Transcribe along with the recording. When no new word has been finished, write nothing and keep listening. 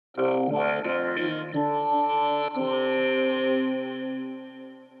The weather in Brooklyn.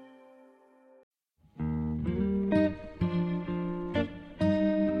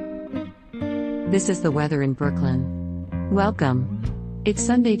 This is the weather in Brooklyn. Welcome. It's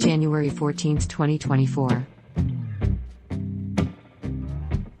Sunday, January 14th, 2024.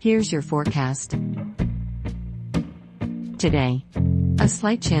 Here's your forecast. Today, a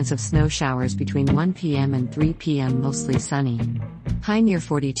slight chance of snow showers between 1 p.m. and 3 p.m., mostly sunny. High near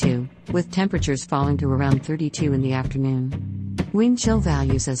 42, with temperatures falling to around 32 in the afternoon. Wind chill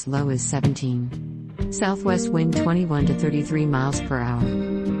values as low as 17. Southwest wind 21 to 33 miles per hour.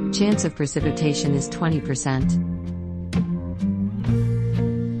 Chance of precipitation is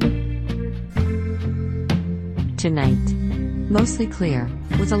 20%. Tonight, mostly clear,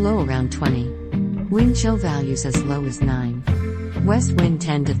 with a low around 20. Wind chill values as low as 9. West wind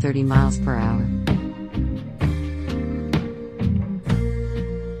 10 to 30 miles per hour.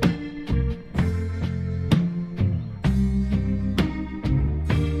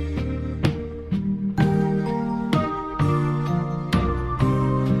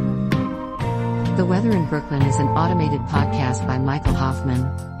 The Weather in Brooklyn is an automated podcast by Michael Hoffman.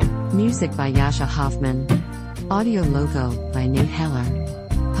 Music by Yasha Hoffman. Audio logo by Nate Heller.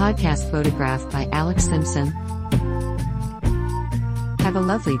 Podcast photograph by Alex Simpson. Have a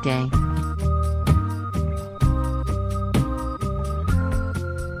lovely day.